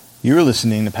You are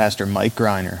listening to Pastor Mike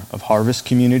Greiner of Harvest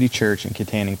Community Church in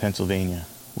Kittanning, Pennsylvania.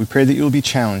 We pray that you will be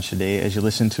challenged today as you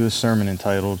listen to a sermon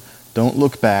entitled, Don't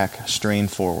Look Back, Strain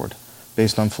Forward,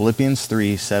 based on Philippians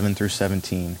 3, 7 through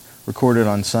 17, recorded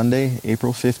on Sunday,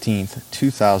 April 15th,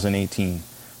 2018.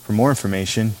 For more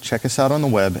information, check us out on the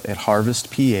web at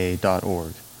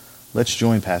harvestpa.org. Let's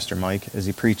join Pastor Mike as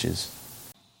he preaches.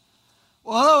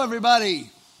 Well, hello,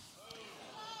 everybody.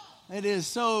 It is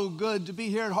so good to be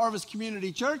here at Harvest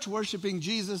Community Church, worshiping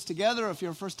Jesus together. If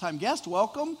you're a first-time guest,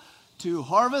 welcome to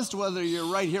Harvest, whether you're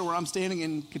right here where I'm standing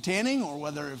in Kittanning, or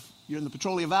whether if you're in the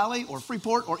Petrolia Valley, or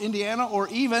Freeport, or Indiana, or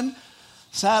even,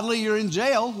 sadly, you're in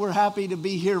jail. We're happy to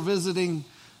be here visiting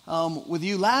with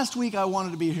you. Last week, I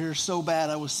wanted to be here so bad.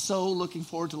 I was so looking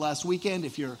forward to last weekend.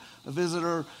 If you're a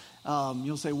visitor,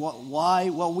 you'll say, why?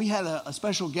 Well, we had a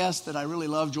special guest that I really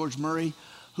love, George Murray,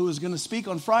 who was going to speak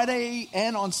on Friday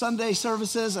and on Sunday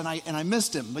services, and I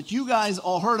missed him. But you guys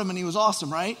all heard him, and he was awesome,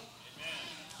 right? Amen.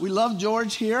 We love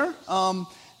George here. And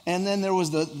then there was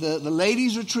the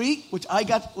ladies' retreat, which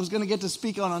was going to get to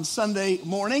speak on Sunday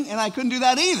morning, and I couldn't do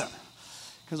that either.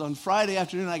 Because on Friday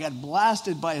afternoon, I got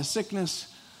blasted by a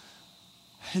sickness.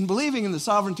 And believing in the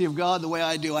sovereignty of God the way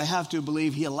I do, I have to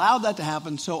believe He allowed that to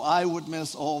happen so I would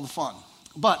miss all the fun.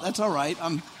 But that's all right.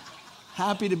 I'm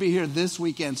happy to be here this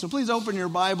weekend. So please open your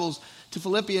Bibles to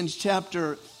Philippians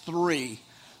chapter 3.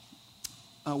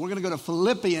 We're going to go to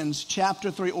Philippians chapter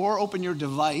 3, or open your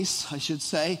device, I should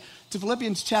say, to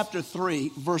Philippians chapter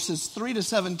 3, verses 3 to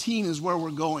 17 is where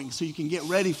we're going. So you can get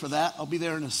ready for that. I'll be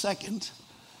there in a second.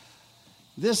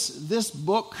 This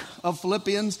book of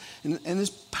Philippians, and this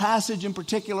passage in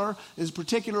particular, is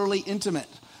particularly intimate.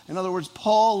 In other words,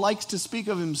 Paul likes to speak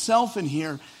of himself in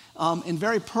here in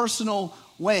very personal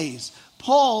ways.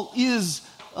 Paul is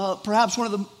perhaps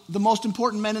one of the most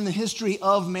important men in the history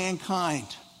of mankind.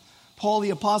 Paul the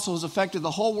Apostle has affected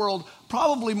the whole world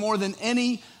probably more than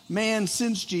any man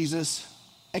since Jesus,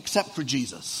 except for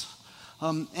Jesus.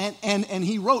 And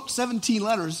he wrote 17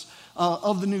 letters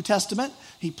of the New Testament.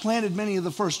 He planted many of the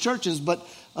first churches, but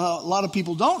a lot of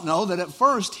people don't know that at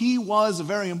first he was a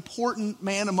very important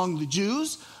man among the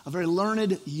Jews, a very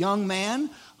learned young man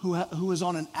who was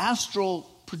on an astral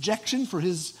projection for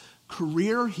his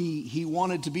career. He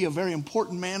wanted to be a very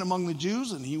important man among the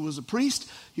Jews, and he was a priest.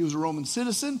 He was a Roman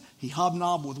citizen. He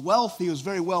hobnobbed with wealth. He was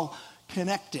very well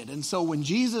connected. And so when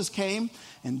Jesus came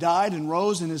and died and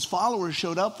rose and his followers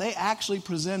showed up, they actually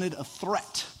presented a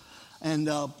threat. And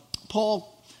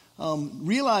Paul,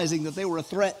 realizing that they were a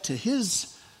threat to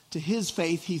his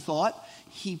faith, he thought,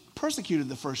 he persecuted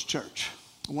the first church.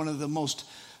 One of the most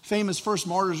famous first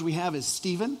martyrs we have is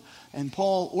Stephen, and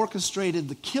Paul orchestrated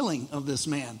the killing of this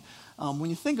man. When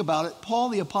you think about it, Paul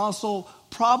the Apostle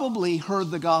probably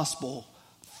heard the gospel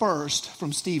first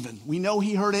from Stephen. We know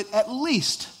he heard it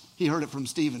from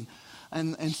Stephen.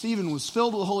 And Stephen was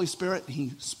filled with the Holy Spirit.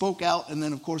 He spoke out, and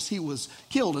then, of course, he was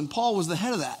killed. And Paul was the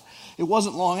head of that. It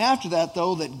wasn't long after that,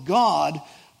 though, that God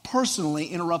personally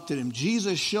interrupted him.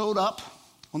 Jesus showed up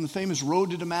on the famous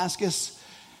road to Damascus,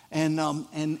 and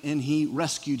he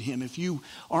rescued him. If you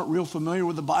aren't real familiar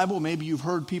with the Bible, maybe you've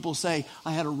heard people say,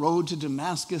 I had a road to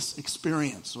Damascus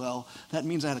experience. Well, that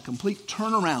means I had a complete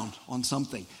turnaround on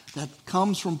something. That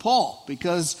comes from Paul,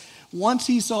 because once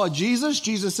he saw Jesus,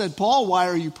 Jesus said, Paul, why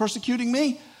are you persecuting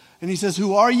me? And he says,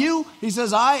 who are you? He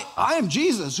says, I am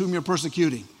Jesus whom you're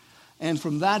persecuting. And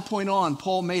from that point on,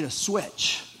 Paul made a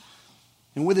switch.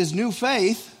 And with his new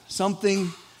faith, something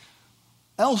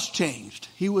else changed.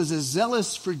 He was as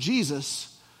zealous for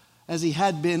Jesus as he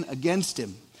had been against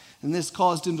him. And this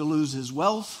caused him to lose his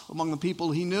wealth among the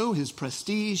people he knew, his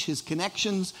prestige, his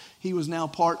connections. He was now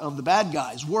part of the bad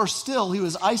guys. Worse still, he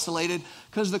was isolated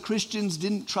because the Christians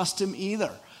didn't trust him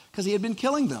either, because he had been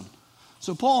killing them.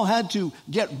 So Paul had to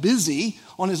get busy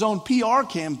on his own PR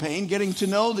campaign, getting to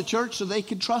know the church so they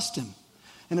could trust him.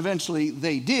 And eventually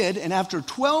they did. And after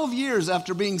 12 years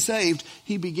after being saved,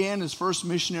 he began his first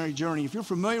missionary journey. If you're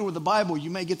familiar with the Bible,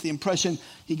 you may get the impression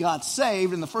he got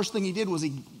saved, and the first thing he did was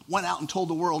he went out and told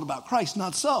the world about Christ.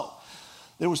 Not so.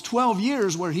 There was 12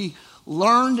 years where he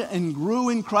learned and grew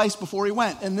in Christ before he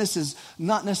went. And this is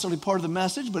not necessarily part of the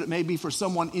message, but it may be for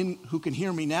someone who can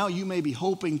hear me now. You may be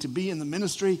hoping to be in the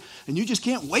ministry, and you just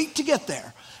can't wait to get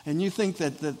there. And you think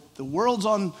that the world's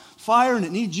on fire and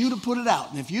it needs you to put it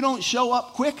out. And if you don't show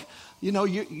up quick,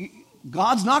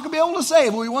 God's not going to be able to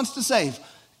save who he wants to save.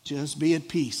 Just be at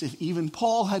peace. If even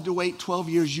Paul had to wait 12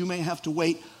 years, you may have to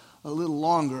wait a little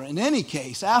longer. In any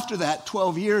case, after that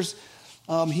 12 years,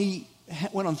 he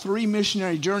went on 3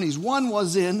 missionary journeys. One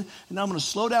was and now I'm going to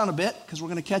slow down a bit because we're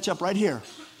going to catch up right here.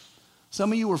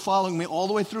 Some of you were following me all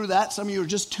the way through that. Some of you are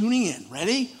just tuning in.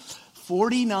 Ready?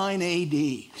 49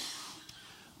 AD.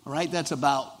 All right, that's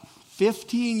about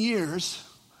 15 years,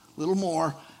 a little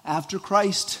more, after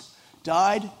Christ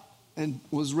died and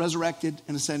was resurrected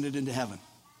and ascended into heaven.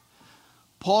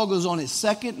 Paul goes on his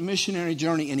second missionary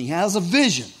journey, and he has a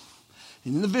vision.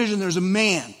 And in the vision, there's a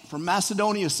man from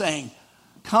Macedonia saying,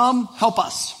 "Come, help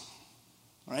us."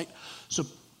 All right? So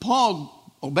Paul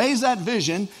obeys that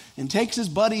vision and takes his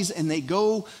buddies, and they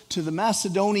go to the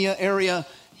Macedonia area.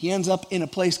 He ends up in a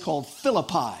place called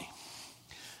Philippi.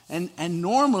 And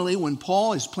normally when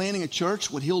Paul is planning a church,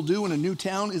 what he'll do in a new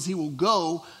town is he will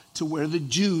go to where the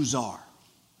Jews are,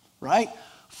 right?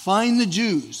 Find the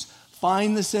Jews,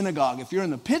 find the synagogue. If you're in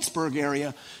the Pittsburgh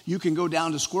area, you can go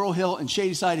down to Squirrel Hill and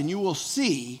Shadyside, and you will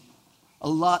see a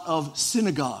lot of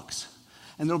synagogues.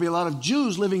 And there'll be a lot of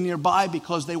Jews living nearby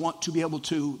because they want to be able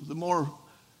to, the more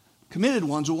committed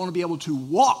ones will want to be able to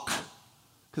walk,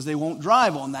 because they won't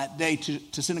drive on that day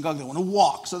to synagogue. They want to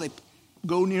walk, so they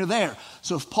go near there.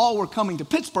 So if Paul were coming to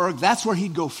Pittsburgh, that's where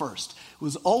he'd go first. It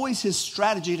was always his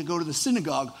strategy to go to the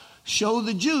synagogue, show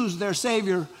the Jews their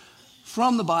Savior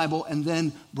from the Bible, and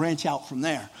then branch out from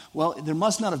there. Well, there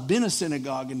must not have been a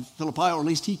synagogue in Philippi, or at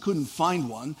least he couldn't find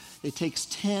one. It takes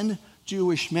 10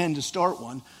 Jewish men to start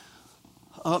one.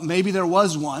 Maybe there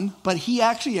was one, but he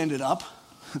actually ended up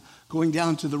going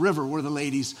down to the river where the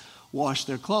ladies wash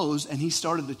their clothes, and he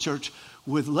started the church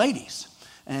with ladies.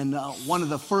 And one of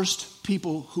the first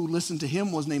people who listened to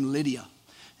him was named Lydia.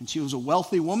 And she was a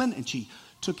wealthy woman, and she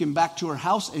took him back to her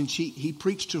house, and he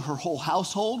preached to her whole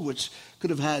household, which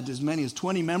could have had as many as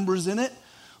 20 members in it,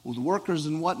 with workers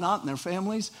and whatnot and their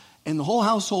families. And the whole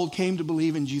household came to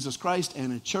believe in Jesus Christ,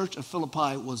 and a church of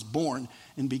Philippi was born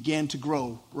and began to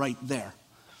grow right there.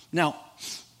 Now,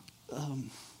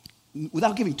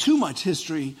 without giving too much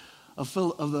history of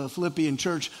the Philippian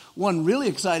church, one really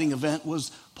exciting event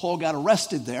was Paul got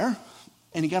arrested there.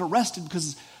 And he got arrested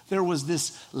because there was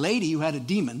this lady who had a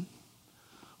demon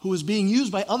who was being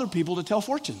used by other people to tell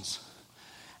fortunes.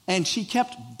 And she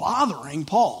kept bothering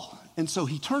Paul. And so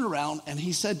he turned around and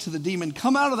he said to the demon,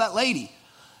 "Come out of that lady."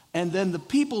 And then the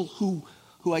people who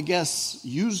I guess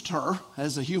used her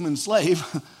as a human slave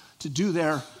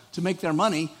to make their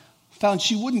money, found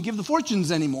she wouldn't give the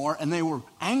fortunes anymore, and they were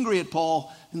angry at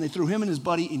Paul, and they threw him and his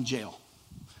buddy in jail.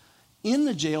 In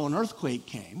the jail, an earthquake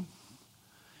came,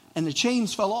 and the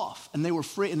chains fell off, and they were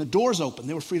free, and the doors opened.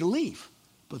 They were free to leave,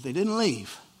 but they didn't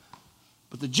leave.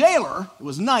 But the jailer, it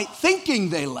was night, thinking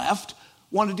they left,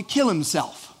 wanted to kill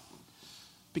himself.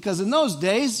 Because in those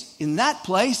days, in that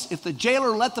place, if the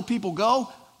jailer let the people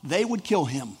go, they would kill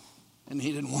him, and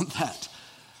he didn't want that.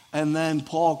 And then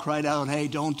Paul cried out, "Hey,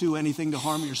 don't do anything to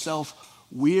harm yourself.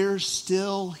 We're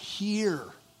still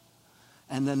here."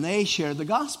 And then they shared the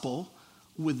gospel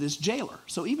with this jailer.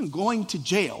 So even going to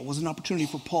jail was an opportunity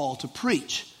for Paul to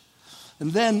preach.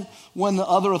 And then when the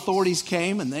other authorities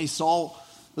came and they saw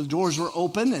the doors were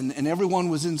open and everyone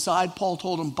was inside, Paul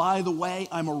told them, "By the way,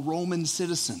 I'm a Roman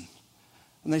citizen."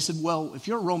 And they said, "Well, if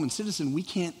you're a Roman citizen, we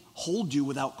can't hold you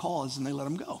without cause." And they let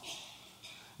him go.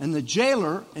 And the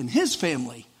jailer and his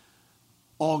family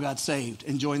all got saved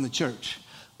and joined the church.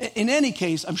 In any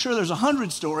case, I'm sure there's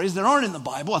 100 stories. There aren't in the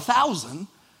Bible, 1,000.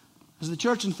 As the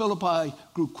church in Philippi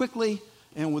grew quickly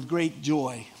and with great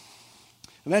joy.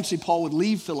 Eventually, Paul would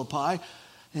leave Philippi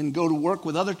and go to work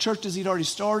with other churches he'd already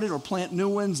started or plant new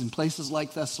ones in places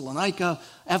like Thessalonica,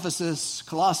 Ephesus,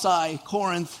 Colossae,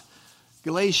 Corinth,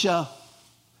 Galatia.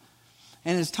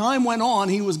 And as time went on,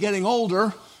 he was getting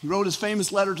older. He wrote his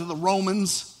famous letter to the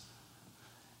Romans.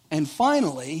 And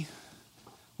finally,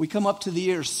 we come up to the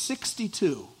year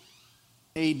 62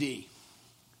 AD.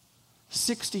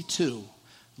 62.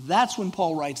 That's when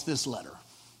Paul writes this letter.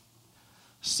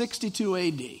 62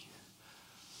 AD.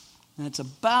 And it's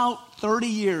about 30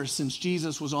 years since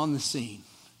Jesus was on the scene.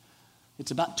 It's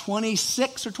about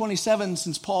 26 or 27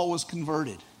 since Paul was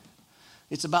converted.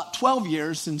 It's about 12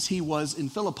 years since he was in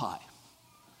Philippi.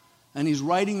 And he's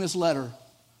writing this letter.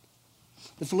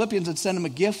 The Philippians had sent him a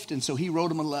gift, and so he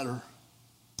wrote him a letter.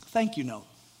 Thank you note.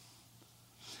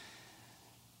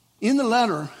 In the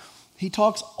letter, he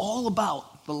talks all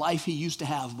about the life he used to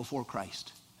have before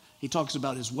Christ. He talks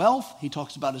about his wealth. He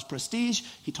talks about his prestige.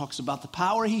 He talks about the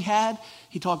power he had.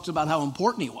 He talks about how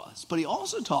important he was. But he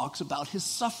also talks about his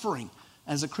suffering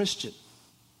as a Christian.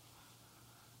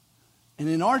 And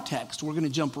in our text, we're going to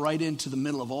jump right into the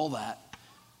middle of all that.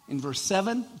 In verse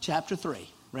 7, chapter 3.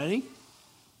 Ready?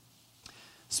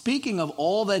 Speaking of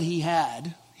all that he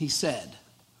had, he said,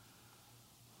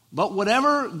 "But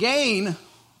whatever gain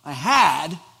I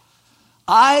had,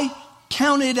 I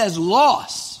counted as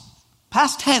loss."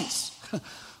 Past tense.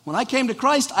 When I came to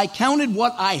Christ, I counted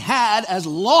what I had as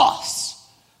loss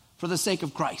for the sake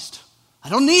of Christ. I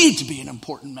don't need to be an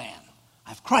important man. I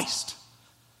have Christ.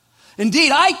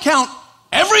 Indeed, I count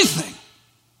everything.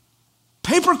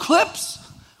 Paper clips,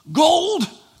 gold,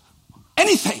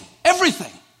 anything,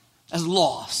 everything as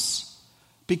loss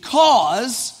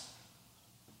because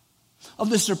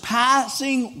of the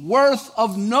surpassing worth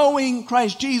of knowing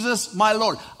Christ Jesus, my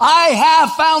Lord. I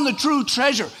have found the true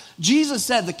treasure. Jesus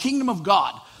said the kingdom of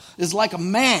God is like a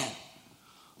man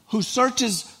who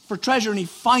searches for treasure and he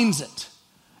finds it.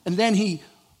 And then he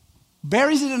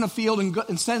buries it in a field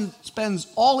and spends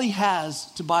all he has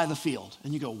to buy the field.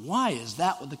 And you go, why is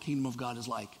that what the kingdom of God is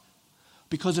like?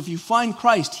 Because if you find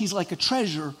Christ, he's like a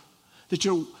treasure that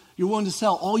you're willing to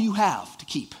sell all you have to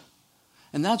keep.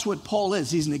 And that's what Paul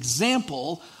is. He's an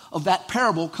example of that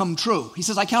parable come true. He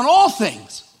says, I count all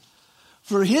things.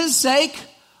 For his sake,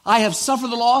 I have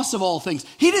suffered the loss of all things.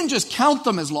 He didn't just count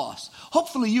them as loss.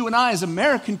 Hopefully you and I as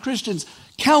American Christians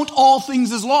count all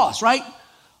things as loss, right?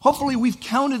 Hopefully we've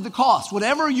counted the cost.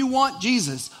 Whatever you want,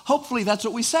 Jesus. Hopefully that's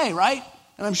what we say, right?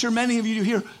 And I'm sure many of you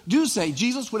here do say,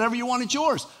 Jesus, whatever you want, it's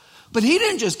yours. But he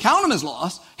didn't just count them as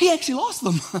loss. He actually lost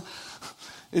them.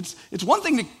 It's one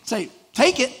thing to say,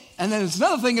 take it. And then it's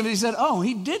another thing if he said, oh,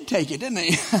 he did take it, didn't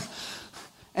he?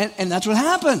 and that's what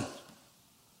happened.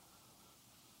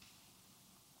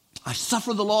 I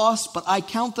suffer the loss, but I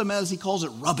count them as, he calls it,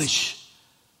 rubbish,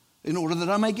 in order that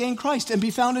I may gain Christ and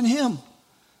be found in him.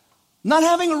 Not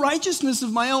having a righteousness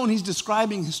of my own, he's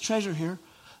describing his treasure here,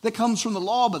 that comes from the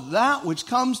law, but that which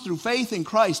comes through faith in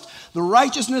Christ, the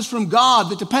righteousness from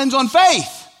God that depends on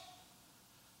faith,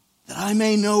 that I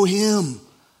may know him,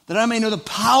 that I may know the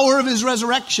power of his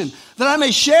resurrection, that I may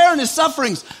share in his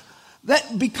sufferings,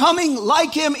 that becoming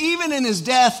like him even in his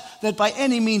death, that by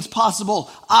any means possible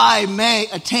I may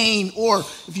attain, or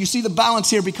if you see the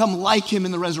balance here, become like him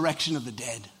in the resurrection of the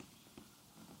dead.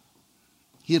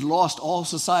 He had lost all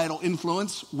societal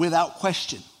influence without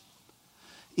question.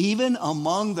 Even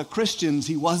among the Christians,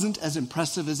 he wasn't as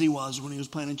impressive as he was when he was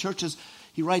planting churches.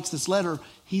 He writes this letter,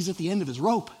 he's at the end of his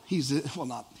rope. He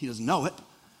doesn't know it.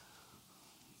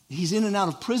 He's in and out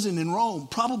of prison in Rome,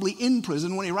 probably in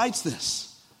prison when he writes this.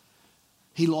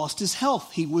 He lost his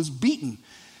health. He was beaten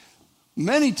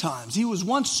many times. He was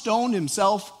once stoned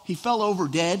himself. He fell over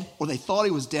dead, or they thought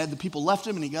he was dead. The people left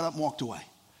him and he got up and walked away.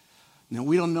 Now,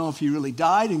 we don't know if he really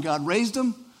died and God raised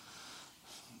him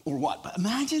or what. But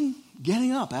imagine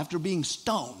getting up after being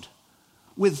stoned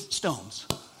with stones.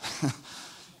 That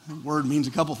word means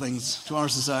a couple things to our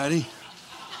society.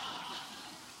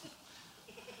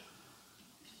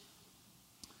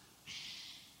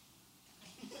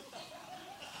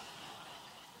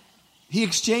 He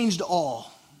exchanged all.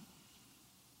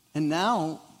 And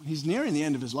now he's nearing the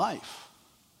end of his life.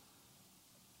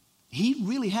 He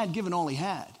really had given all he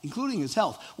had, including his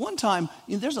health. One time,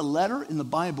 there's a letter in the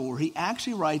Bible where he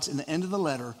actually writes in the end of the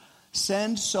letter,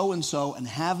 send so-and-so and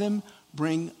have him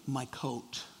bring my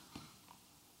coat.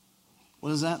 What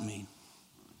does that mean?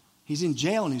 He's in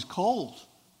jail and he's cold.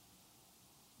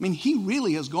 I mean, he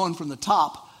really has gone from the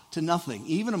top to nothing.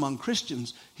 Even among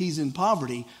Christians, he's in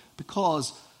poverty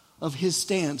because of his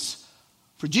stance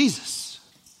for Jesus.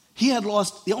 He had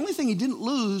lost, the only thing he didn't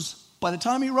lose by the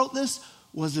time he wrote this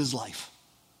was his life.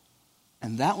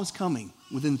 And that was coming.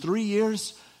 Within 3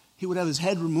 years, he would have his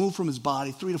head removed from his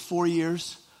body, 3 to 4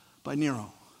 years by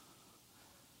Nero.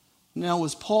 Now,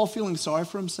 was Paul feeling sorry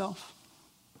for himself?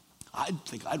 I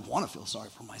think I'd want to feel sorry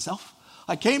for myself.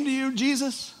 I came to you,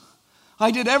 Jesus.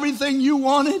 I did everything you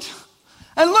wanted.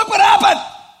 And look what happened.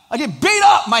 I get beat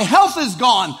up. My health is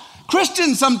gone.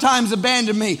 Christians sometimes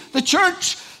abandon me. The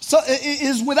church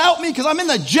is without me because I'm in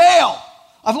the jail.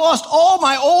 I've lost all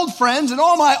my old friends and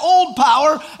all my old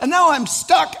power, and now I'm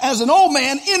stuck as an old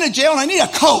man in a jail and I need a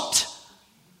coat.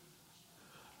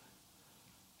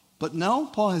 But no,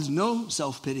 Paul has no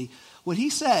self-pity. What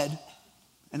he said,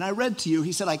 and I read to you,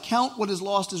 he said, I count what is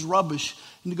lost as rubbish.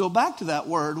 And to go back to that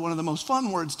word, one of the most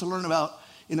fun words to learn about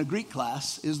in a Greek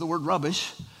class is the word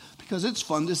rubbish, because it's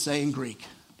fun to say in Greek.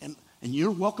 And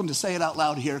you're welcome to say it out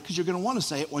loud here because you're going to want to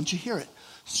say it once you hear it.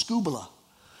 Scubala.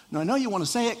 Now, I know you want to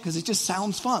say it because it just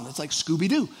sounds fun. It's like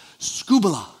Scooby-Doo.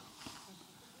 Scubala.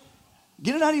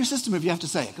 Get it out of your system if you have to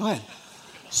say it. Go ahead.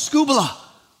 Scubala.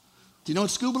 Do you know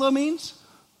what scubala means?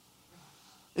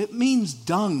 It means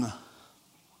dung,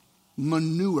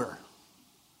 manure.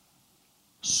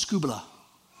 Scubala.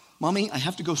 Mommy, I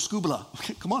have to go scubala.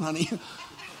 Come on, honey.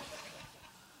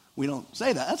 We don't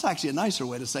say that. That's actually a nicer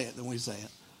way to say it than we say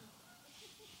it.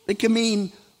 It can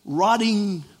mean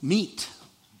rotting meat.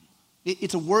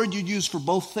 It's a word you'd use for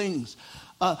both things.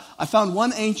 I found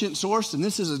one ancient source, and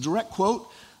this is a direct quote,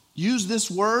 use this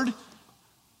word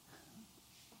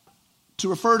to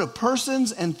refer to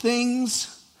persons and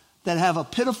things that have a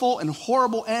pitiful and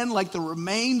horrible end, like the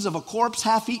remains of a corpse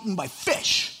half eaten by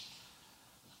fish.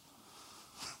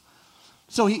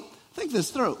 So think this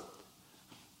through.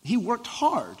 He worked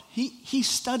hard. He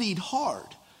studied hard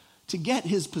to get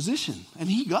his position, and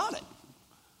he got it.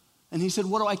 And he said,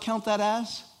 what do I count that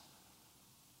as?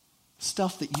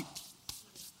 Stuff that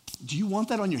do you want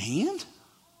that on your hand?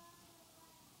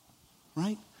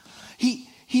 Right?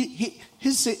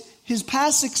 His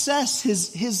past success,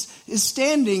 his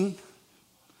standing,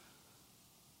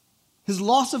 his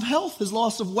loss of health, his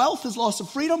loss of wealth, his loss of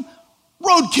freedom,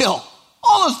 roadkill.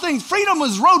 All those things. Freedom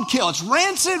was roadkill. It's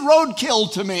rancid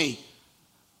roadkill to me.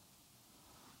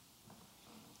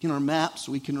 In our maps,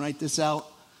 we can write this out.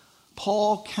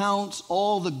 Paul counts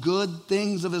all the good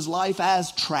things of his life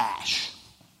as trash.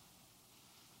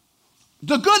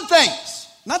 The good things,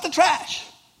 not the trash.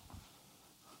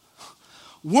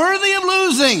 Worthy of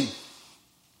losing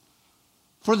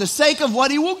for the sake of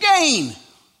what he will gain.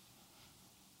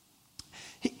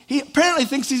 He apparently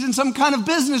thinks he's in some kind of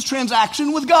business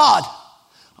transaction with God.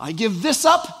 I give this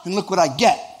up and look what I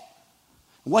get.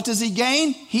 What does he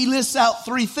gain? He lists out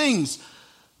 3 things.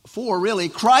 4 really.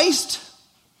 Christ,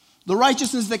 the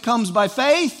righteousness that comes by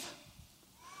faith,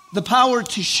 the power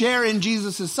to share in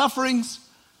Jesus' sufferings,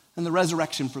 and the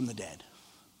resurrection from the dead.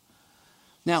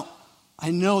 Now, I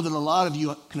know that a lot of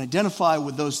you can identify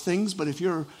with those things, but if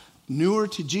you're newer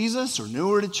to Jesus or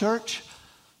newer to church,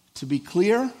 to be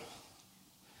clear,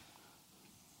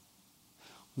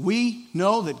 we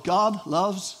know that God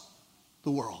loves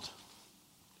the world.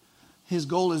 His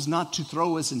goal is not to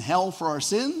throw us in hell for our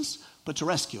sins, but to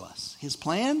rescue us. His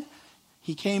plan,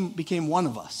 he became one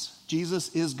of us.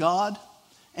 Jesus is God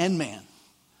and man.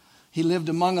 He lived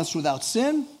among us without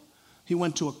sin. He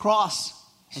went to a cross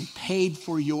and paid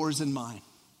for yours and mine.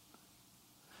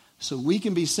 So we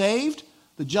can be saved.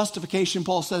 The justification,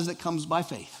 Paul says, that comes by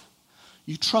faith.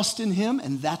 You trust in him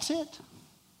and that's it.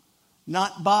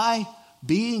 Not by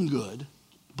being good,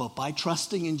 but by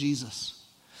trusting in Jesus.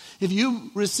 If you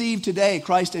receive today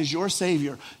Christ as your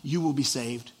Savior, you will be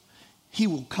saved. He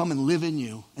will come and live in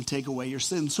you and take away your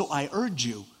sins. So I urge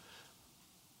you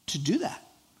to do that.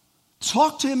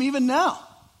 Talk to him even now.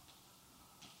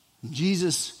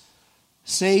 Jesus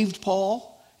saved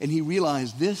Paul, and he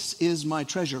realized, this is my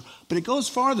treasure. But it goes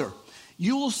farther.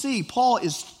 You will see Paul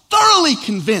is thoroughly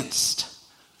convinced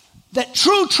that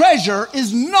true treasure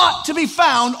is not to be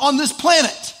found on this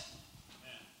planet.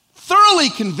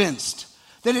 Thoroughly convinced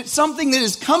that it's something that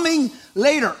is coming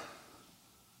later.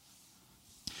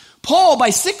 Paul,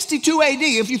 by 62 AD,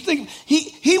 if you think,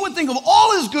 he would think of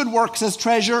all his good works as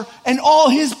treasure and all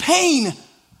his pain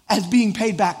as being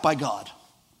paid back by God.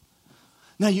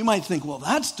 Now you might think, well,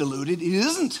 that's diluted. It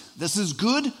isn't. This is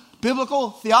good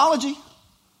biblical theology.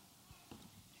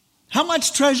 How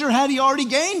much treasure had he already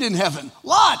gained in heaven?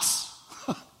 Lots.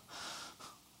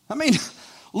 I mean,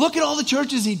 look at all the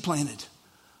churches he'd planted.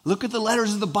 Look at the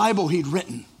letters of the Bible he'd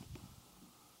written.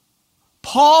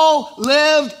 Paul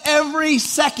lived every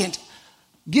second,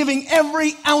 giving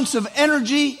every ounce of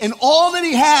energy and all that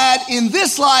he had in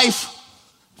this life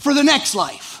for the next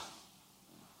life.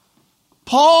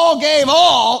 Paul gave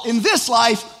all in this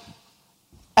life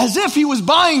as if he was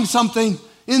buying something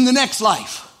in the next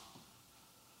life.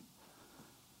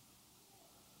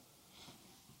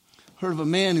 Heard of a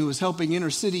man who was helping inner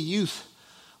city youth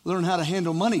learn how to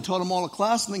handle money, taught them all a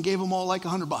class, and then gave them all like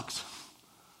 $100.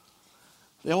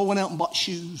 They all went out and bought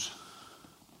shoes,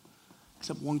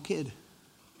 except one kid.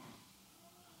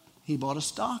 He bought a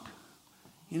stock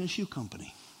in a shoe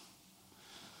company.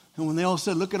 And when they all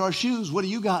said, look at our shoes, what do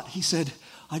you got? He said,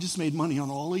 I just made money on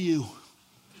all of you.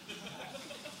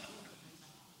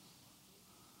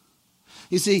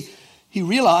 You see, he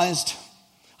realized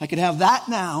I could have that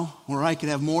now or I could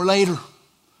have more later.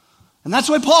 And that's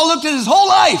why Paul looked at his whole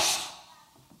life.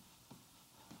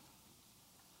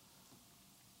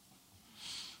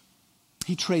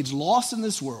 He trades loss in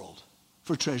this world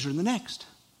for treasure in the next.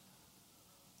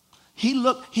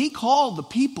 He called the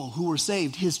people who were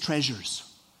saved his treasures.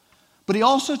 But he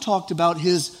also talked about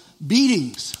his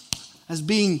beatings as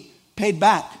being paid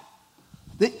back.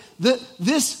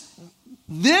 This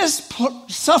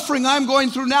suffering I'm going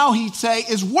through now, he'd say,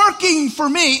 is working for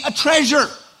me a treasure.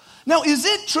 Now, is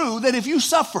it true that if you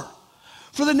suffer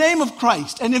for the name of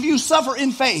Christ, and if you suffer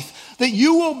in faith, that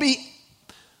you will be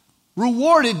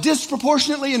rewarded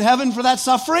disproportionately in heaven for that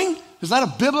suffering? Is that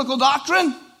a biblical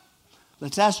doctrine?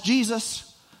 Let's ask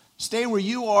Jesus. Stay where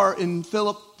you are in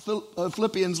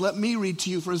Philippians. Let me read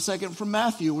to you for a second from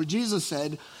Matthew, where Jesus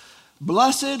said,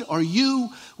 blessed are you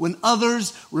when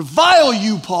others revile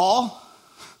you, Paul.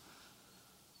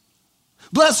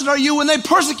 Blessed are you when they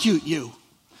persecute you.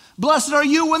 Blessed are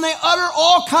you when they utter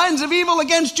all kinds of evil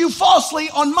against you falsely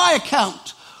on my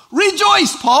account.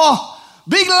 Rejoice, Paul.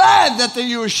 Be glad that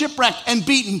you were shipwrecked and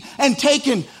beaten and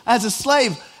taken as a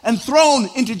slave and thrown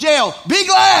into jail. Be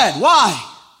glad. Why?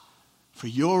 For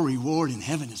your reward in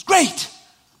heaven is great.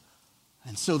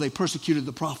 And so they persecuted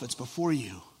the prophets before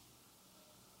you.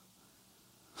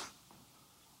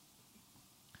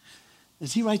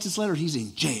 As he writes this letter, he's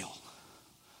in jail.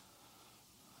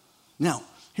 Now,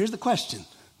 here's the question.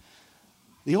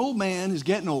 The old man is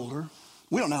getting older.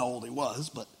 We don't know how old he was,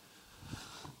 but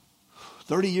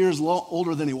 30 years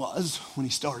older than he was when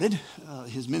he started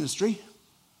his ministry.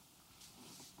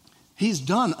 He's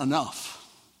done enough.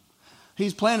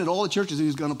 He's planted all the churches he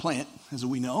was going to plant, as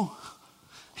we know.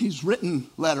 He's written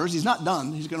letters. He's not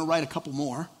done. He's going to write a couple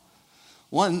more.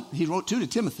 One, he wrote 2 to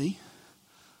Timothy.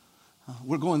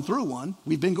 We're going through one.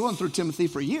 We've been going through Timothy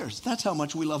for years. That's how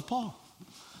much we love Paul.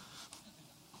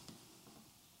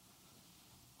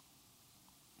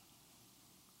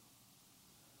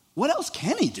 What else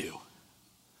can he do?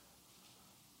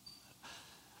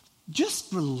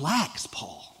 Just relax,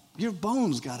 Paul. Your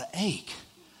bones got to ache.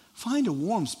 Find a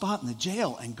warm spot in the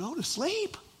jail and go to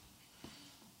sleep.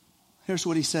 Here's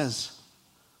what he says.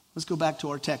 Let's go back to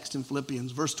our text in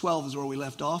Philippians. Verse 12 is where we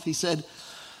left off. He said,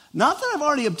 not that I've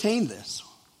already obtained this.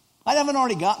 I haven't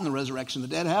already gotten the resurrection of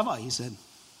the dead, have I? He said.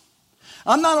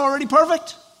 I'm not already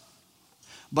perfect,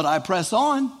 but I press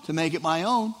on to make it my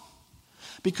own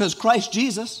because Christ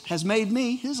Jesus has made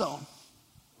me his own.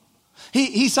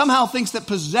 He somehow thinks that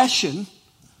possession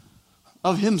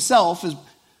of himself is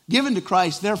given to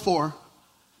Christ, therefore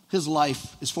his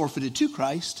life is forfeited to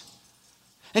Christ.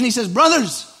 And he says,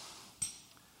 brothers,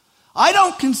 I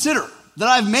don't consider that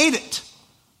I've made it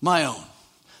my own.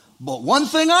 But one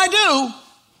thing I do,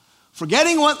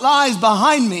 forgetting what lies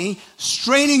behind me,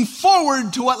 straining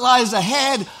forward to what lies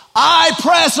ahead, I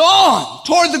press on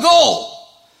toward the goal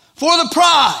for the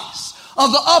prize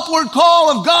of the upward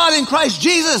call of God in Christ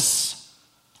Jesus.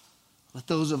 Let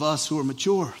those of us who are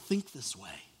mature think this way.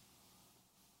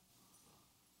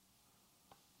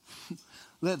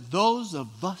 Let those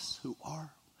of us who are.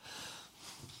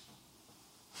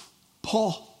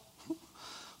 Paul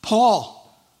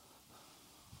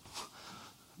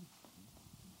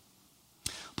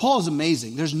is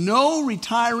amazing. There's no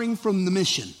retiring from the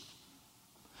mission.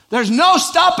 There's no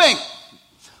stopping.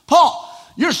 Paul,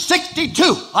 you're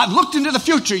 62. I've looked into the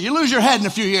future. You lose your head in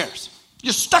a few years.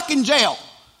 You're stuck in jail.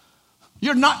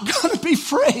 You're not going to be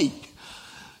free.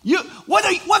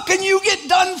 What can you get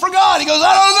done for God? He goes,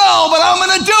 I don't know, but I'm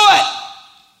going to do it.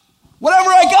 Whatever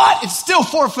I got, it's still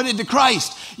forfeited to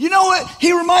Christ. You know what?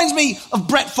 He reminds me of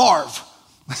Brett Favre.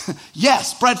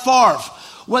 Yes, Brett Favre.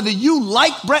 Whether you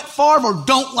like Brett Favre or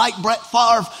don't like Brett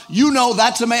Favre, you know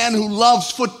that's a man who loves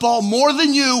football more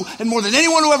than you and more than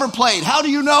anyone who ever played. How do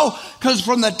you know? Because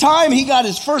from the time he got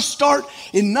his first start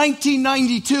in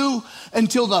 1992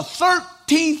 until the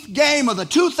 13th game of the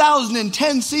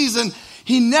 2010 season,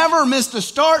 he never missed a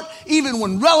start, even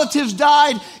when relatives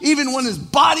died, even when his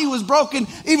body was broken,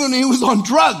 even when he was on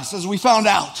drugs, as we found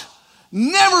out.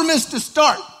 Never missed a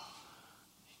start.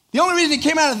 The only reason he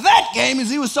came out of that game is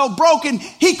he was so broken,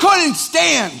 he couldn't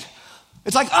stand.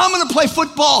 It's like, I'm going to play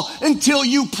football until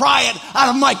you pry it out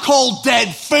of my cold,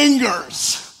 dead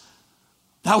fingers.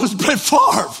 That was Brett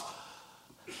Favre.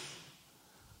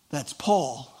 That's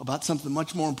Paul about something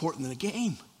much more important than a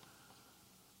game.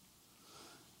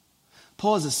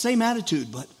 Paul has the same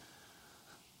attitude, but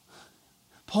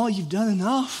Paul, you've done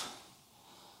enough.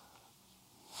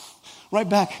 Right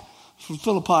back from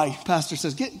Philippi, pastor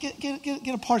says, get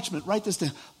a parchment, write this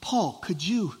down. Paul,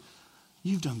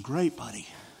 you've done great, buddy.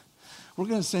 We're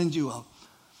going to send you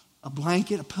a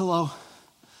blanket, a pillow,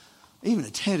 even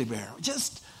a teddy bear.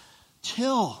 Just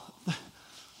chill,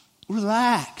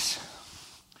 relax.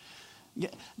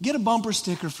 Get a bumper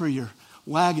sticker for your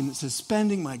wagon that says,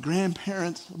 spending my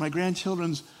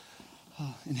grandchildren's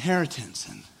inheritance.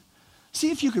 And see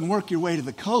if you can work your way to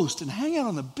the coast and hang out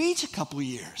on the beach a couple of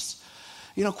years.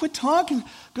 Quit talking.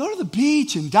 Go to the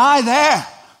beach and die there.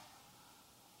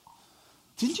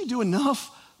 Didn't you do enough?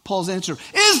 Paul's answer,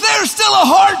 is there still a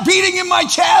heart beating in my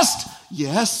chest?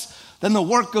 Yes. Then the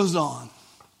work goes on.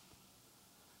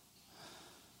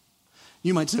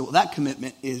 You might say, well, that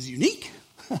commitment is unique.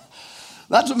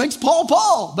 That's what makes Paul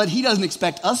Paul. But he doesn't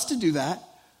expect us to do that.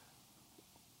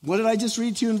 What did I just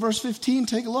read to you in verse 15?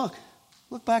 Take a look.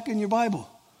 Look back in your Bible.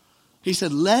 He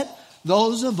said, let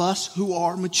those of us who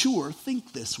are mature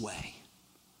think this way.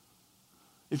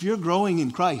 If you're growing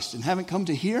in Christ and haven't come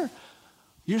to here,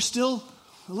 you're still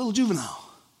a little juvenile.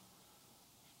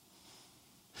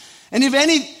 And if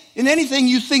in anything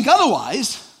you think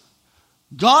otherwise,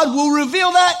 God will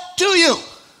reveal that to you.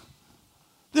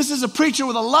 This is a preacher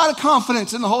with a lot of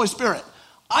confidence in the Holy Spirit.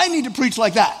 I need to preach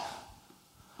like that.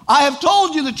 I have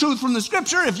told you the truth from the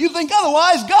scripture. If you think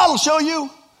otherwise, God will show you.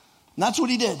 And that's what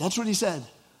he did. That's what he said.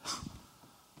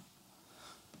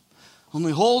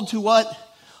 Only let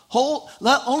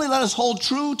us hold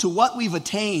true to what we've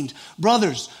attained.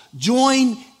 Brothers,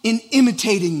 join in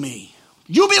imitating me.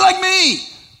 You be like me.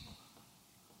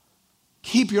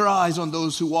 Keep your eyes on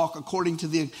those who walk according to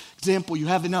the example you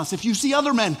have in us. If you see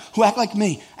other men who act like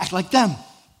me, act like them.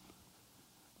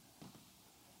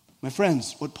 My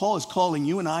friends, what Paul is calling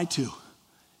you and I to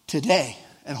today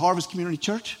at Harvest Community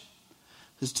Church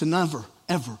is to never,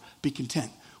 ever be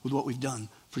content with what we've done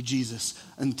for Jesus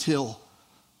until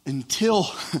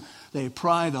they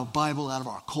pry the Bible out of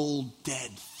our cold,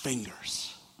 dead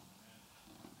fingers.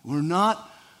 We're not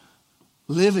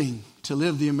living to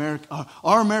live the American.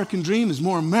 Our American dream is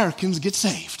more Americans get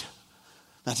saved.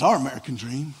 That's our American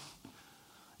dream.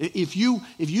 If you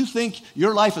think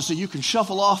your life is so you can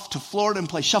shuffle off to Florida and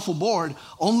play shuffleboard,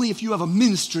 only if you have a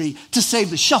ministry to save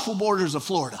the shuffleboarders of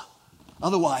Florida.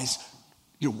 Otherwise,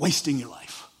 you're wasting your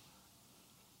life.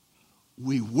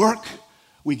 We work,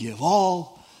 we give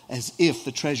all, as if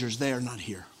the treasure's there, not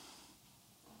here.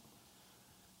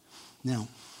 Now,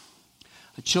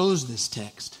 I chose this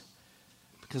text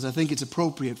because I think it's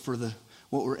appropriate for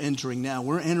what we're entering now.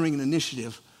 We're entering an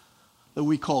initiative that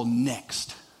we call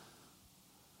Next.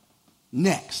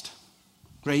 Next.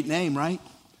 Great name, right?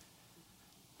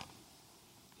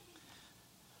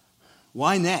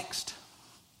 Why next?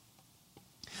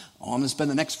 Oh, I'm going to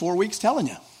spend the next 4 weeks telling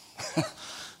you.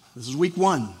 This is week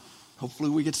 1. Hopefully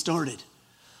we get started.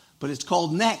 But it's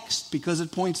called Next because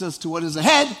it points us to what is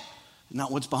ahead,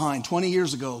 not what's behind. 20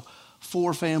 years ago,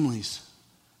 4 families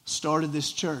started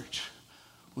this church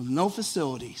with no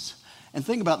facilities. And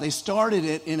think about it, they started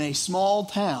it in a small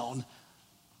town,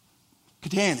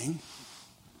 Katanning,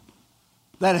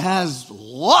 that has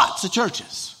lots of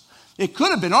churches. It could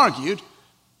have been argued,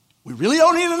 we really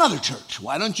don't need another church.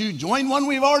 Why don't you join one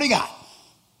we've already got?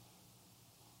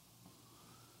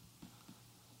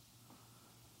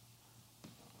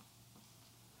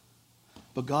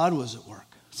 But God was at work.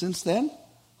 Since then,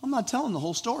 I'm not telling the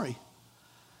whole story.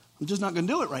 I'm just not going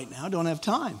to do it right now. I don't have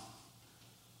time.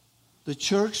 The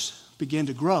church began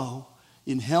to grow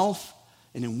in health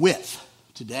and in width.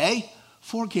 Today,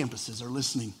 4 campuses are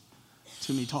listening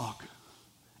to me talk,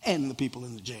 and the people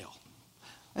in the jail.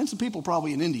 And some people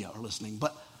probably in India are listening.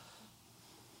 But,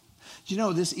 you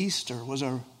know, this Easter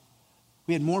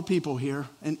we had more people here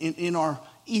in our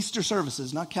Easter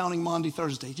services, not counting Maundy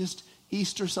Thursday, just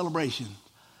Easter celebration.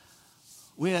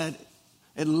 We had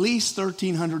at least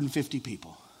 1,350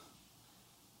 people.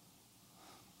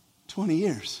 20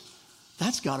 years.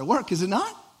 That's got to work, is it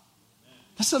not?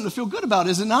 That's something to feel good about,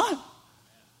 is it not?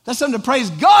 That's something to praise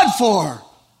God for.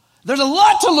 There's a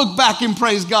lot to look back and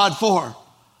praise God for.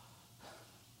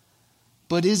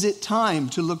 But is it time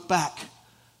to look back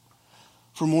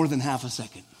for more than half a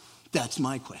second? That's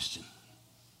my question.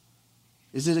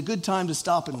 Is it a good time to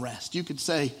stop and rest? You could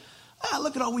say,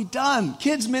 look at all we've done.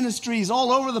 Kids ministries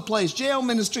all over the place. Jail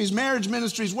ministries, marriage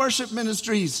ministries, worship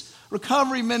ministries,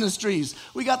 recovery ministries.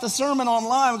 We got the sermon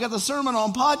online. We got the sermon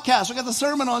on podcast. We got the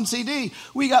sermon on CD.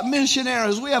 We got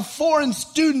missionaries. We have foreign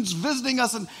students visiting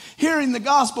us and hearing the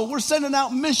gospel. We're sending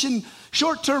out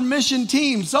short-term mission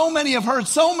teams. So many have heard.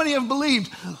 So many have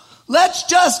believed. Let's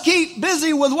just keep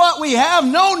busy with what we have.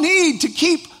 No need to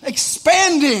keep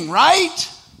expanding, right?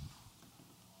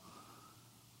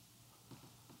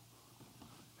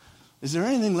 Is there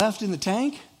anything left in the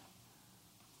tank?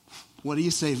 What are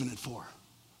you saving it for?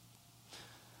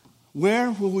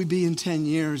 Where will we be in 10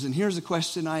 years? And here's a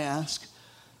question I ask.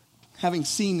 Having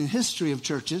seen the history of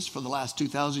churches for the last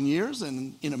 2,000 years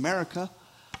and in America,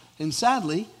 and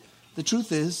sadly, the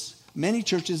truth is, many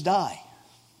churches die.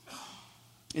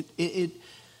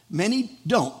 Many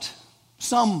don't.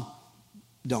 Some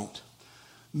don't.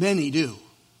 Many do.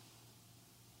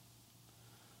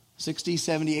 60,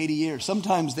 70, 80 years.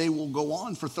 Sometimes they will go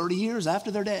on for 30 years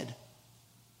after they're dead.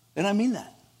 And I mean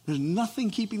that. There's nothing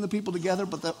keeping the people together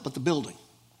but the building.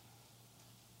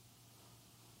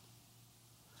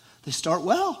 They start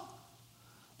well.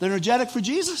 They're energetic for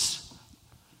Jesus.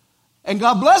 And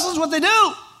God blesses what they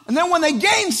do. And then when they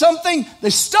gain something, they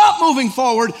stop moving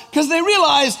forward because they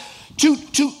realize to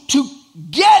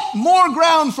get more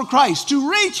ground for Christ, to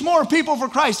reach more people for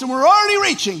Christ, and we're already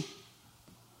reaching,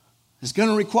 is going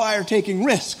to require taking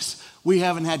risks we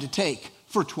haven't had to take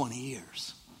for 20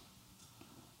 years.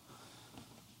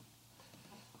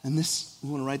 And we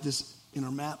want to write this in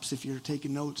our maps if you're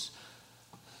taking notes.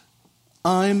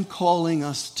 I'm calling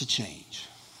us to change,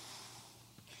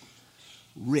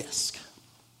 risk,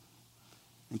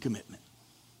 and commitment.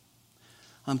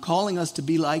 I'm calling us to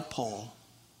be like Paul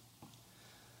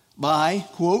by,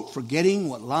 quote, forgetting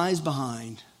what lies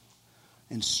behind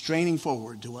and straining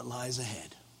forward to what lies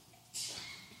ahead.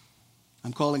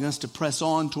 I'm calling us to press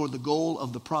on toward the goal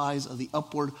of the prize of the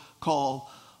upward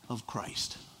call of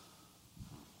Christ.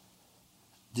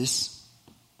 This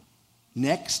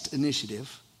next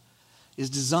initiative is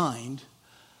designed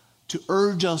to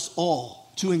urge us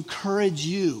all, to encourage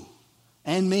you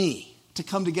and me to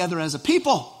come together as a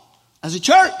people, as a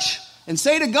church, and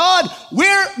say to God,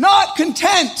 we're not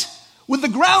content with the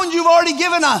ground you've already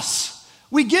given us.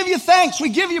 We give you thanks. We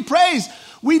give you praise.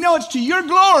 We know it's to your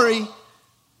glory.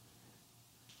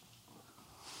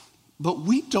 But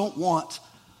we don't want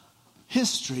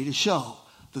history to show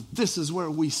that this is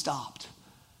where we stopped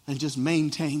and just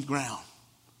maintained ground.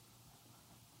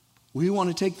 We want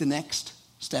to take the next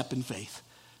step in faith,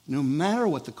 no matter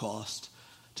what the cost,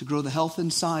 to grow the health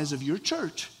and size of your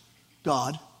church,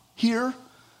 God, here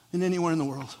and anywhere in the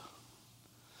world.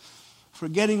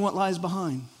 Forgetting what lies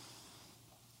behind.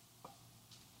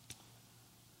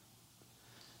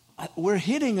 We're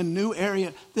hitting a new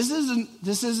area. This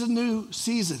is a new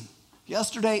season.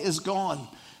 Yesterday is gone,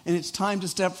 and it's time to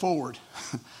step forward.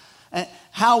 And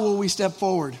how will we step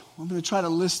forward? I'm going to try to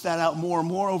list that out more and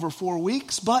more over 4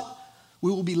 weeks, but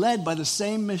we will be led by the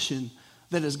same mission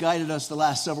that has guided us the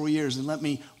last several years. And let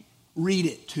me read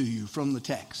it to you from the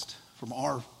text, from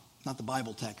our, not the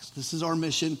Bible text. This is our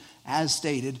mission as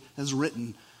stated, as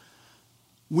written.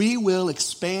 We will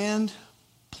expand,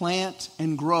 plant,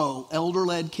 and grow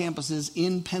elder-led campuses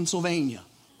in Pennsylvania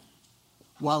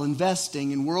while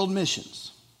investing in world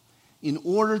missions in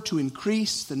order to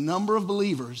increase the number of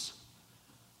believers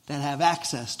that have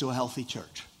access to a healthy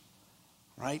church.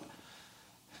 Right?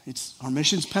 It's our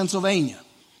mission's Pennsylvania.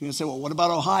 You're going to say, well, what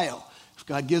about Ohio? If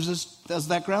God gives us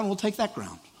that ground, we'll take that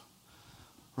ground.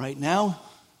 Right now,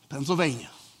 Pennsylvania.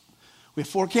 We have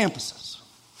 4 campuses.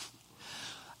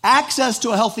 Access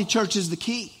to a healthy church is the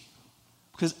key,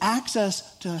 because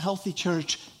access to a healthy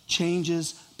church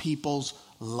changes people's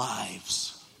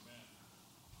lives.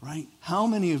 Right? How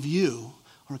many of you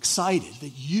are excited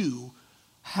that you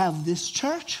have this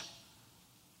church?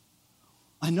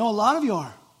 I know a lot of you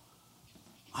are.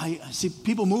 I see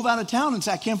people move out of town and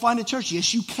say, I can't find a church.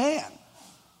 Yes, you can.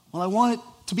 Well, I want it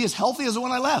to be as healthy as the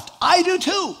one I left. I do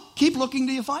too. Keep looking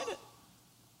till you find it.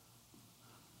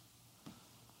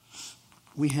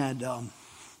 We had,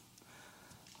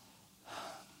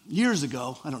 years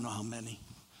ago, I don't know how many,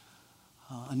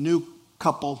 a new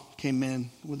couple came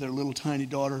in with their little tiny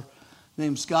daughter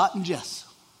named Scott and Jess.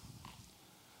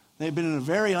 They've been in a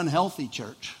very unhealthy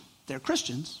church. They're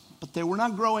Christians, but they were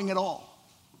not growing at all.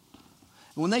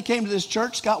 And when they came to this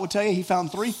church, Scott would tell you he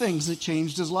found 3 things that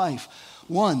changed his life.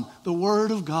 1, the word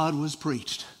of God was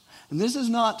preached. And this is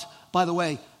not, by the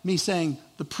way, me saying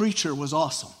the preacher was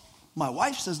awesome. My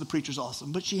wife says the preacher's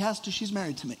awesome, but she has to. She's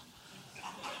married to me.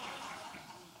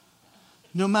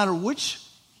 No matter which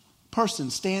person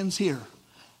stands here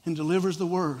and delivers the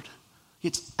word,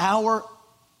 it's our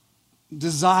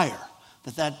desire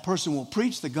that that person will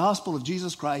preach the gospel of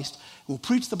Jesus Christ, will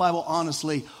preach the Bible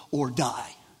honestly, or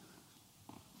die.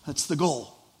 That's the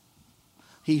goal.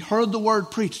 He heard the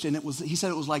word preached, and he said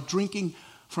it was like drinking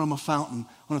from a fountain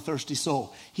on a thirsty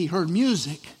soul. He heard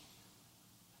music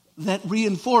that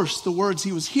reinforced the words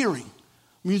he was hearing,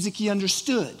 music he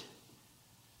understood.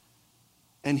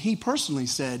 And he personally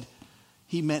said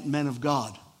he met men of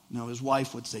God. Now, his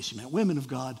wife would say she meant women of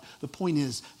God. The point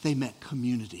is, they met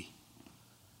community.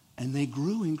 And they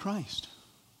grew in Christ.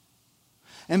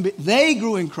 And they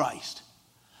grew in Christ.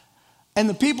 And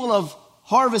the people of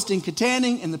Harvest in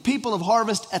Katanning and the people of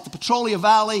Harvest at the Petrolia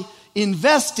Valley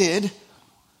invested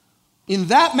in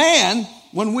that man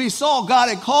when we saw God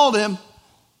had called him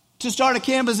to start a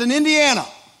campus in Indiana.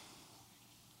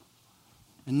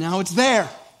 And now it's there.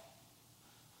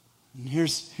 And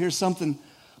here's something.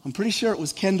 I'm pretty sure it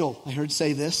was Kendall I heard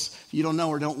say this. If you don't know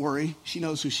her, don't worry. She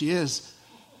knows who she is.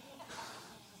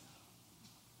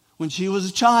 When she was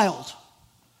a child,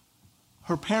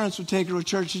 her parents would take her to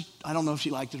church. I don't know if she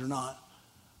liked it or not.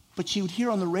 But she would hear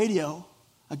on the radio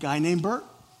a guy named Bert.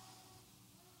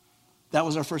 That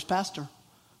was our first pastor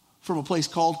from a place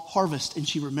called Harvest. And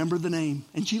she remembered the name.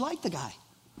 And she liked the guy.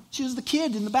 She was the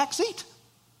kid in the back seat.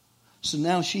 So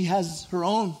now she has her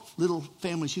own little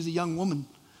family. She's a young woman.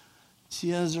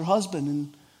 She has her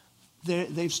husband.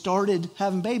 And they've started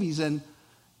having babies. And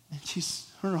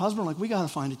her and her husband are like, we got to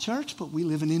find a church, but we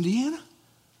live in Indiana.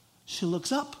 She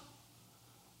looks up.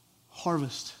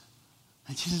 Harvest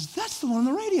And she says, that's the one on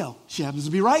the radio. She happens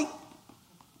to be right.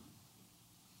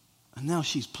 And now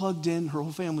she's plugged in, her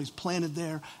whole family's planted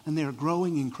there, and they are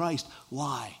growing in Christ.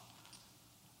 Why?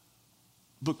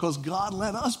 Because God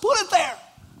let us put it there.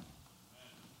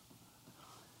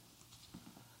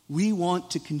 We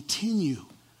want to continue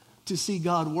to see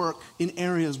God work in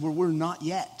areas where we're not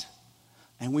yet.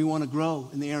 And we want to grow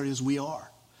in the areas we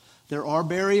are. There are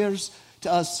barriers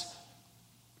to us,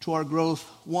 to our growth.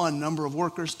 1, number of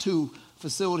workers. 2,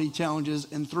 facility challenges.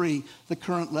 And 3, the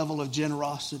current level of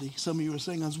generosity. Some of you were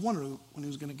saying, I was wondering when he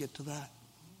was going to get to that.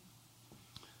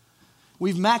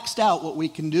 We've maxed out what we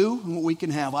can do and what we can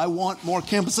have. I want more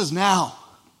campuses now.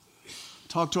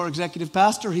 Talk to our executive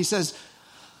pastor. He says,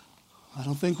 I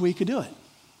don't think we could do it.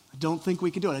 I don't think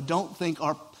we could do it. I don't think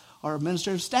our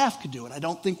administrative staff could do it. I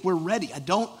don't think we're ready.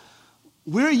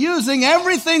 We're using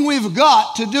everything we've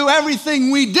got to do everything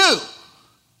we do.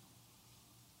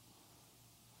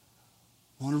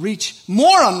 I want to reach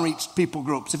more unreached people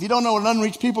groups. If you don't know what an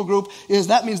unreached people group is,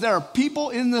 that means there are people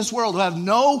in this world who have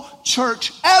no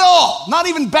church at all, not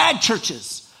even bad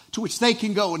churches, to which they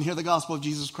can go and hear the gospel of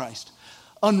Jesus Christ.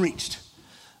 Unreached.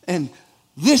 And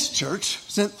this church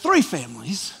sent 3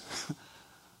 families.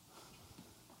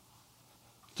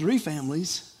 3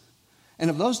 families. And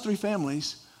of those 3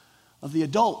 families, of the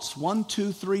adults, 1,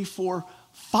 2, 3, 4,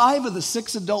 5 of the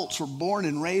 6 adults were born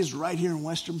and raised right here in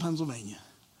western Pennsylvania.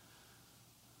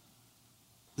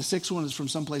 The 6th one is from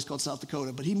some place called South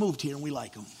Dakota, but he moved here and we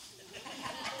like him.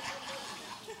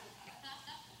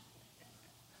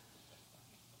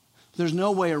 There's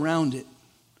no way around it.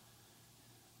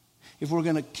 If we're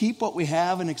going to keep what we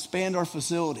have and expand our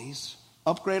facilities,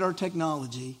 upgrade our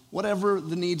technology, whatever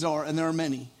the needs are, and there are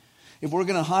many, if we're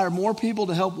going to hire more people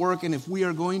to help work, and if we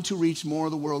are going to reach more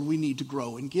of the world, we need to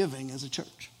grow in giving as a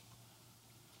church.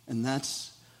 And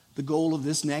that's the goal of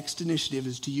this next initiative,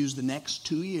 is to use the next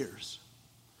 2 years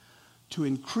to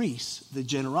increase the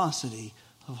generosity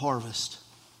of Harvest.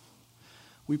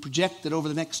 We project that over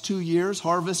the next 2 years,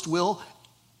 Harvest will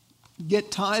get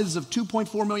tithes of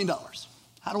 $2.4 million.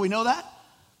 How do we know that?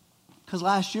 Because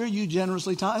last year you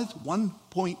generously tithed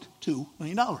 $1.2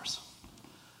 million.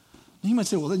 You might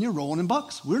say, well, then you're rolling in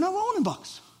bucks. We're not rolling in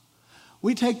bucks.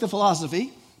 We take the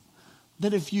philosophy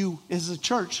that if you, as a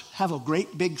church, have a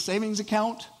great big savings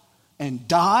account and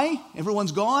die,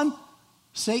 everyone's gone,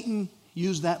 Satan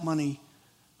used that money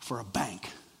for a bank.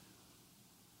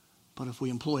 But if we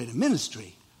employ it in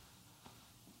ministry,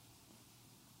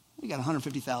 we got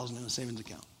 $150,000 in a savings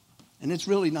account. And it's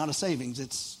really not a savings.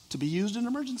 It's to be used in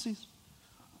emergencies.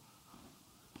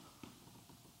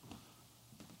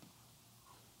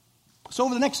 So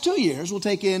over the next 2 years, we'll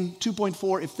take in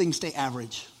 2.4 if things stay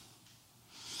average.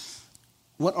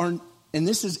 And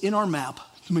this is in our map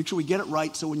to make sure we get it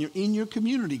right. So when you're in your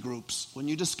community groups, when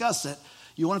you discuss it,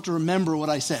 you want to remember what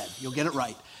I said. You'll get it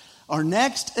right. Our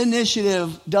next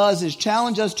initiative is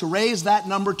challenge us to raise that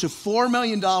number to $4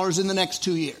 million in the next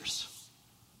 2 years.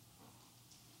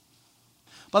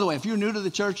 By the way, if you're new to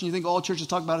the church and you think all churches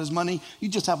talk about is money, you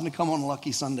just happen to come on a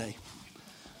lucky Sunday.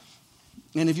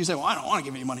 And if you say, well, I don't want to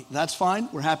give any money, that's fine.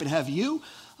 We're happy to have you.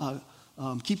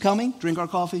 Keep coming. Drink our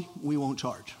coffee. We won't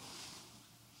charge.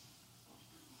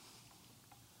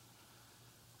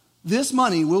 This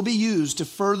money will be used to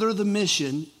further the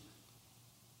mission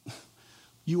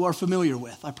you are familiar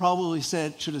with. I probably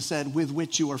should have said with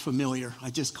which you are familiar. I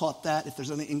just caught that. If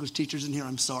there's any English teachers in here,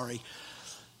 I'm sorry.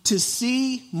 To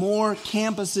see more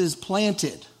campuses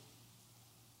planted.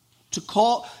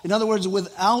 In other words,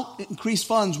 without increased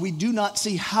funds, we do not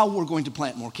see how we're going to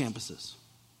plant more campuses.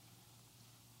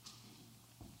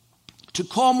 To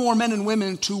call more men and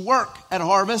women to work at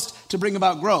Harvest to bring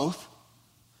about growth.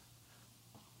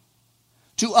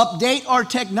 To update our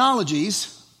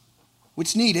technologies,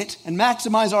 which need it, and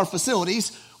maximize our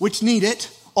facilities, which need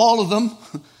it, all of them,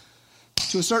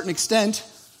 to a certain extent,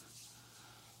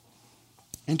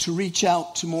 and to reach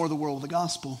out to more of the world with the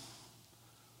gospel.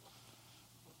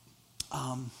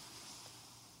 I'm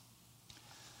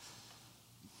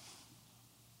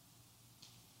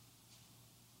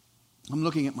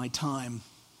looking at my time.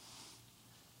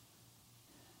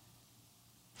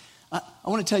 I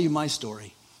want to tell you my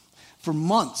story. For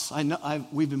months,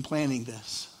 we've been planning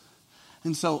this.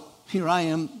 And so here I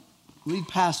am, lead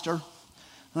pastor,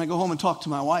 and I go home and talk to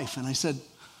my wife, and I said,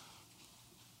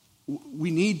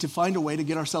 we need to find a way to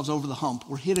get ourselves over the hump.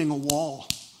 We're hitting a wall.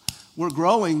 We're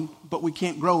growing, but we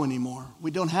can't grow anymore.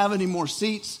 We don't have any more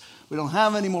seats. We don't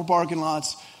have any more parking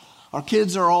lots. Our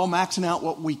kids are all maxing out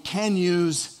what we can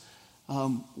use.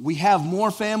 We have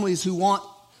more families who want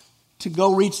to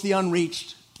go reach the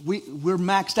unreached. We're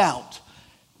maxed out.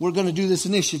 We're going to do this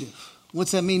initiative.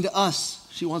 What's that mean to us?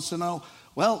 She wants to know.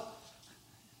 Well,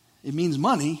 it means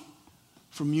money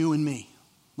from you and me,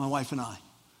 my wife and I.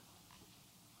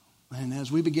 And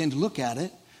as we began to look at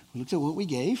it, we looked at what we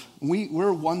gave.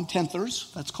 We're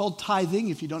 1/10ers. That's called tithing,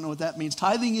 if you don't know what that means.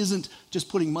 Tithing isn't just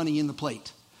putting money in the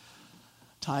plate.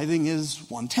 Tithing is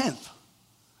 1/10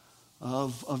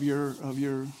 of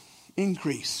your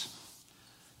increase.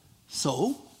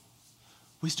 So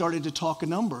we started to talk a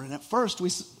number. And at first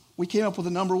we came up with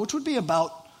a number which would be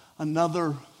about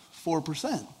another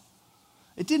 4%.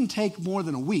 It didn't take more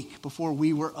than a week before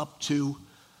we were up to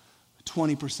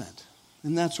 20%.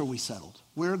 And that's where we settled.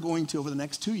 We're going to, over the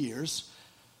next 2 years,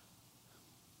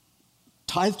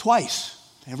 tithe twice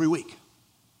every week.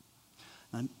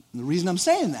 And the reason I'm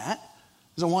saying that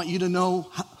is I want you to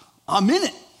know I'm in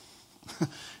it.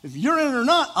 If you're in it or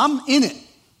not, I'm in it.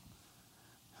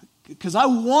 Because I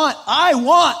want,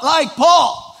 like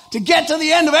Paul, to get to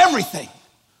the end of everything.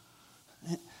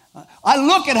 I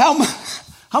look at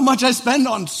how much I spend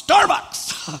on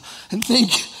Starbucks and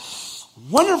think,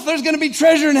 wonder if there's going to be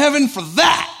treasure in heaven for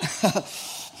that.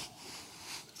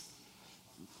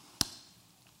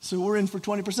 So we're in for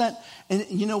 20%. And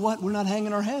you know what? We're not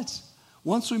hanging our heads.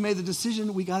 Once we made the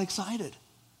decision, we got excited.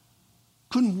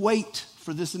 Couldn't wait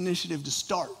for this initiative to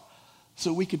start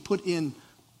so we could put in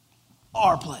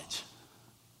our pledge.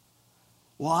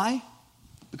 Why?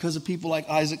 Because of people like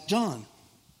Isaac John.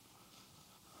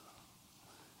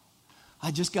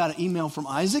 I just got an email from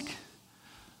Isaac.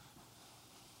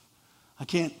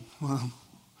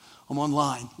 I'm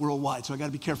online worldwide, so I got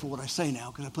to be careful what I say now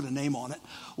because I put a name on it.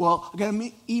 Well, I got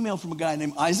an email from a guy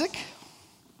named Isaac,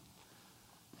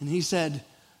 and he said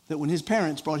that when his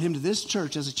parents brought him to this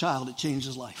church as a child, it changed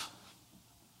his life.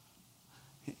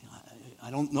 I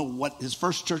don't know what his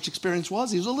first church experience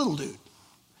was. He was a little dude.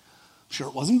 I'm sure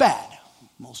it wasn't bad.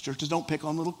 Most churches don't pick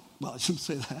on little, well, I shouldn't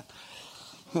say that.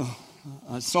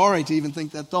 I'm sorry to even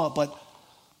think that thought, but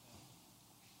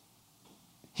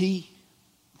he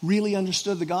really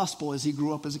understood the gospel as he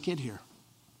grew up as a kid here.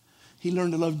 He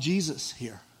learned to love Jesus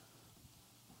here.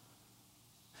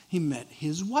 He met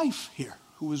his wife here,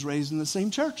 who was raised in the same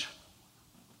church.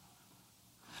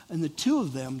 And the two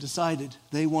of them decided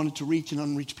they wanted to reach an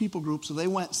unreached people group, so they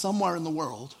went somewhere in the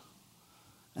world,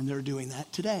 and they're doing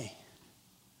that today.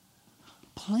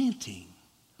 Planting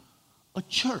a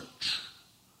church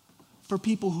for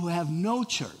people who have no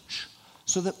church,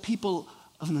 so that people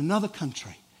of another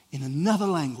country, in another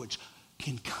language,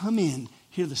 can come in,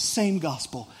 hear the same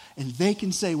gospel, and they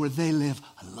can say where they live,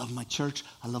 I love my church,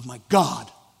 I love my God.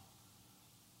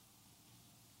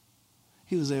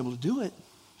 He was able to do it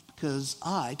because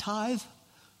I tithe.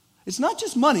 It's not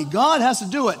just money. God has to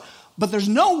do it. But there's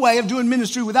no way of doing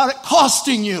ministry without it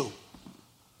costing you.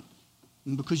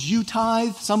 And because you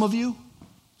tithe, some of you,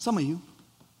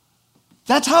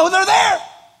 that's how they're there.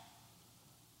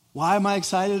 Why am I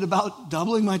excited about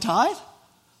doubling my tithe?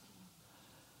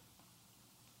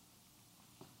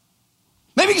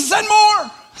 Maybe you can send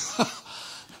more.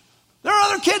 There are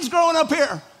other kids growing up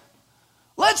here.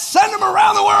 Let's send them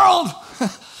around the world.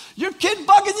 Your kid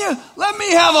bugging you? Let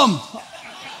me have them.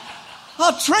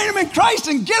 I'll train them in Christ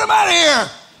and get them out of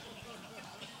here.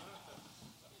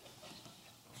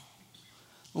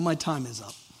 Well, my time is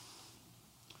up.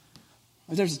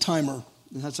 There's a timer.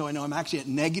 And that's how I know I'm actually at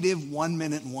 -1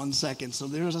 minute and 1 second. So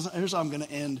here's how I'm going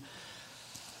to end.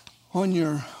 On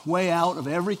your way out of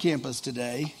every campus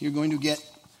today, you're going to get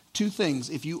 2 things.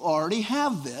 If you already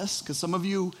have this, because some of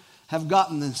you have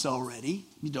gotten this already,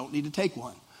 you don't need to take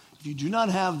one. If you do not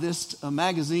have this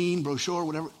magazine, brochure,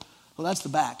 whatever, well, that's the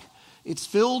back. It's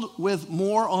filled with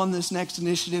more on this next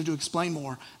initiative to explain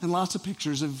more, and lots of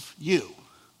pictures of you.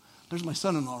 There's my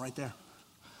son-in-law right there.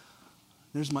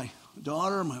 There's my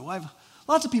daughter, my wife.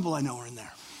 Lots of people I know are in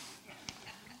there.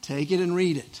 Take it and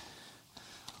read it.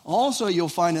 Also, you'll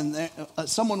find in there,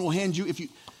 someone will hand you, if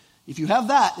you have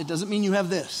that, it doesn't mean you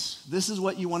have this. This is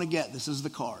what you want to get. This is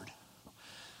the card.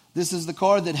 This is the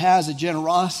card that has a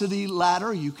generosity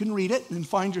ladder. You can read it and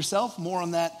find yourself. More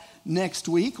on that next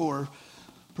week, or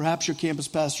perhaps your campus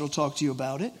pastor will talk to you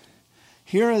about it.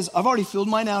 I've already filled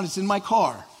mine out. It's in my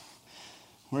car,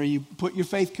 where you put your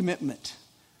faith commitment.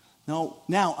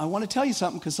 Now, I want to tell you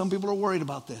something, because some people are worried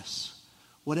about this.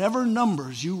 Whatever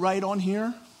numbers you write on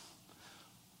here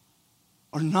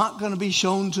are not going to be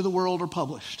shown to the world or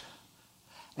published.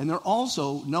 And they're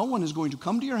also, no one is going to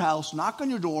come to your house, knock on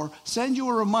your door, send you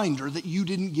a reminder that you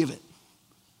didn't give it.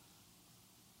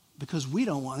 Because we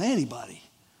don't want anybody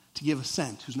to give a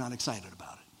cent who's not excited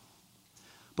about it.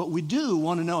 But we do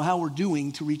want to know how we're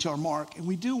doing to reach our mark. And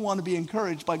we do want to be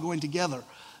encouraged by going together.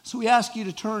 So we ask you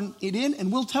to turn it in,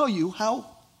 and we'll tell you how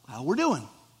we're doing.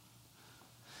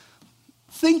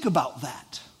 Think about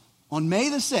that. On May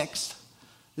the 6th,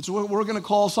 it's what we're going to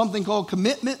call something called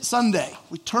Commitment Sunday.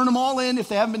 We turn them all in if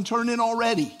they haven't been turned in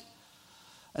already.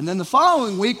 And then the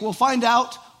following week, we'll find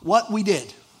out what we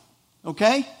did.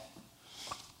 Okay?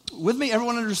 With me?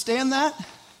 Everyone understand that?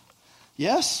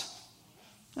 Yes?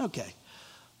 Okay.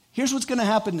 Here's what's going to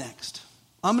happen next.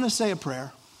 I'm going to say a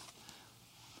prayer.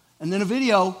 And then a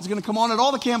video is going to come on at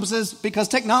all the campuses because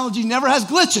technology never has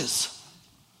glitches.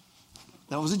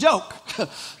 That was a joke.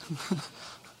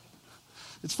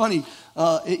 It's funny.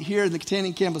 Here in the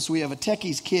Catanian campus, we have a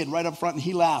techies kid right up front, and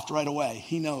he laughed right away.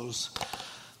 He knows.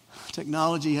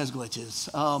 Technology has glitches.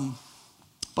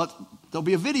 But there'll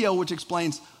be a video which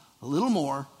explains a little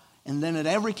more. And then at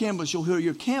every campus, you'll hear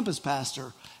your campus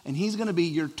pastor, and he's going to be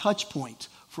your touch point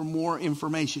for more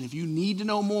information. If you need to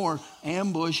know more,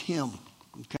 ambush him.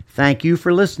 Okay? Thank you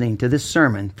for listening to this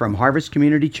sermon from Harvest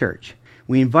Community Church.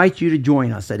 We invite you to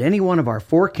join us at any one of our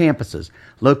 4 campuses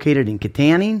located in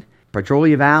Kittanning,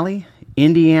 Petrolia Valley,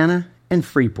 Indiana, and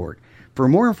Freeport. For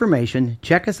more information,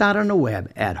 check us out on the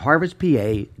web at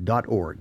harvestpa.org.